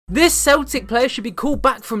This Celtic player should be called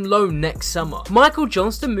back from loan next summer.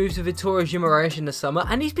 Johnston moves to Vitória Guimarães in the summer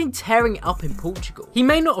and he's been tearing it up in Portugal. He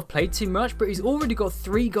may not have played too much, but he's already got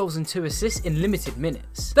 3 goals and 2 assists in limited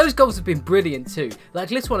minutes. Those goals have been brilliant too, like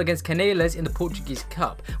this one against Caneilas in the Portuguese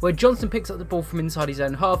Cup, where Johnston picks up the ball from inside his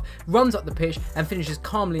own half, runs up the pitch and finishes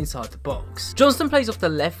calmly inside the box. Johnston plays off the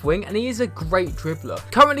left wing and he is a great dribbler,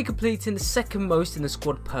 currently completing the 2nd most in the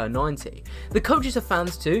squad per 90. The coaches are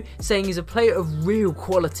fans too, saying he's a player of real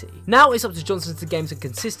quality. Now it's up to Johnston to gain some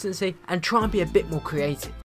consistency and try and be a bit more creative.